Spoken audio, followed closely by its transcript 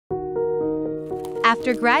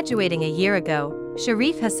After graduating a year ago,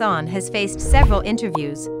 Sharif Hassan has faced several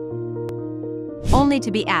interviews, only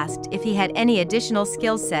to be asked if he had any additional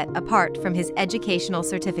skill set apart from his educational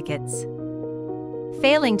certificates.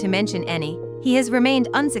 Failing to mention any, he has remained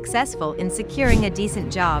unsuccessful in securing a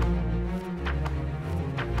decent job.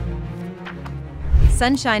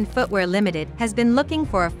 Sunshine Footwear Limited has been looking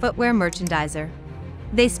for a footwear merchandiser.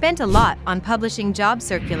 They spent a lot on publishing job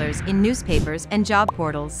circulars in newspapers and job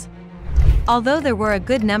portals. Although there were a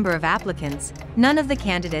good number of applicants, none of the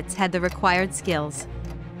candidates had the required skills.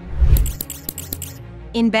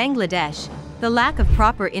 In Bangladesh, the lack of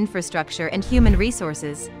proper infrastructure and human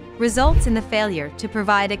resources results in the failure to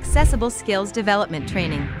provide accessible skills development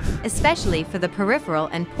training, especially for the peripheral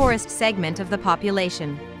and poorest segment of the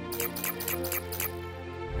population.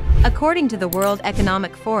 According to the World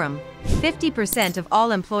Economic Forum, 50% of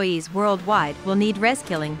all employees worldwide will need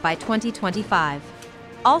reskilling by 2025.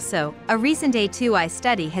 Also, a recent A2I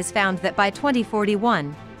study has found that by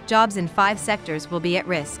 2041, jobs in 5 sectors will be at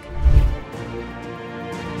risk.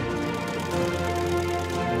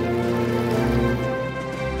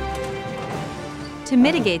 To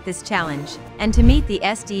mitigate this challenge, and to meet the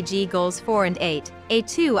SDG Goals 4 and 8,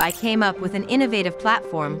 A2I came up with an innovative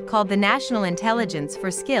platform called the National Intelligence for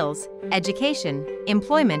Skills, Education,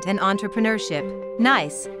 Employment and Entrepreneurship,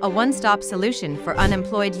 NISE, a one-stop solution for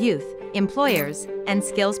unemployed youth, employers, and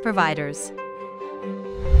skills providers.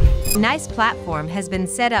 NISE platform has been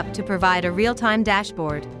set up to provide a real-time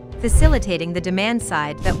dashboard, facilitating the demand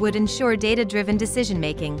side that would ensure data-driven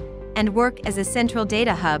decision-making, and work as a central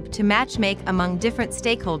data hub to matchmake among different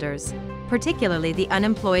stakeholders, particularly the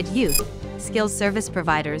unemployed youth, skills service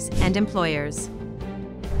providers, and employers.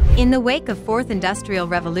 In the wake of Fourth Industrial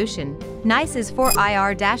Revolution, NISE's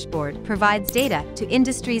 4IR dashboard provides data to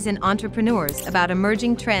industries and entrepreneurs about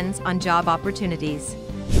emerging trends on job opportunities.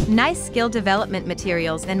 NISE skill development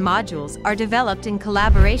materials and modules are developed in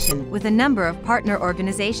collaboration with a number of partner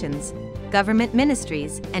organizations, government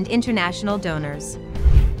ministries, and international donors.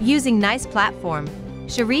 Using NISE platform,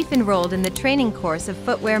 Sharif enrolled in the training course of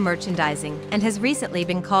footwear merchandising and has recently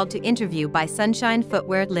been called to interview by Sunshine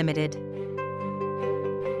Footwear Limited.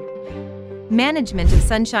 Management of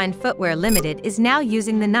Sunshine Footwear Limited is now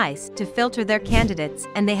using the NISE to filter their candidates,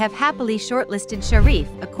 and they have happily shortlisted Sharif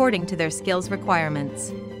according to their skills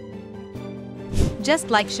requirements. Just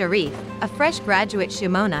like Sharif, a fresh graduate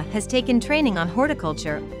Shimona has taken training on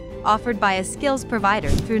horticulture offered by a skills provider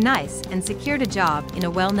through NISE and secured a job in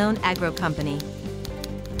a well-known agro company.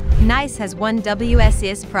 NISE has won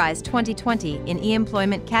WSIS Prize 2020 in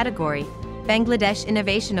e-employment category, Bangladesh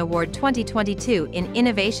Innovation Award 2022 in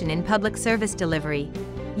Innovation in Public Service Delivery.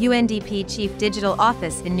 UNDP Chief Digital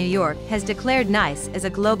Office in New York has declared NISE as a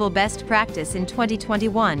global best practice in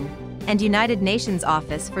 2021, and United Nations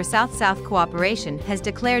Office for South-South Cooperation has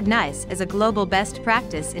declared NISE as a global best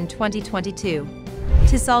practice in 2022.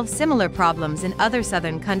 To solve similar problems in other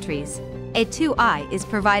southern countries, A2I is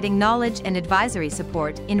providing knowledge and advisory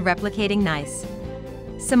support in replicating NISE.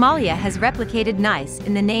 Somalia has replicated NISE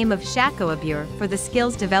in the name of Shako for the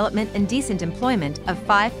skills development and decent employment of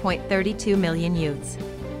 5.32 million youths.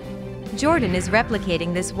 Jordan is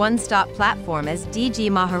replicating this one-stop platform as DG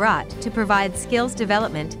Maharat to provide skills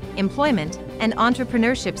development, employment, and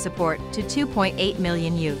entrepreneurship support to 2.8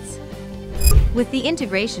 million youths. With the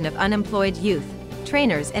integration of unemployed youth,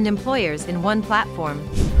 trainers and employers in one platform,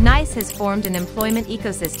 NISE has formed an employment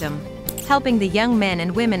ecosystem, helping the young men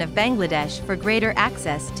and women of Bangladesh for greater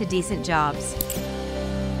access to decent jobs.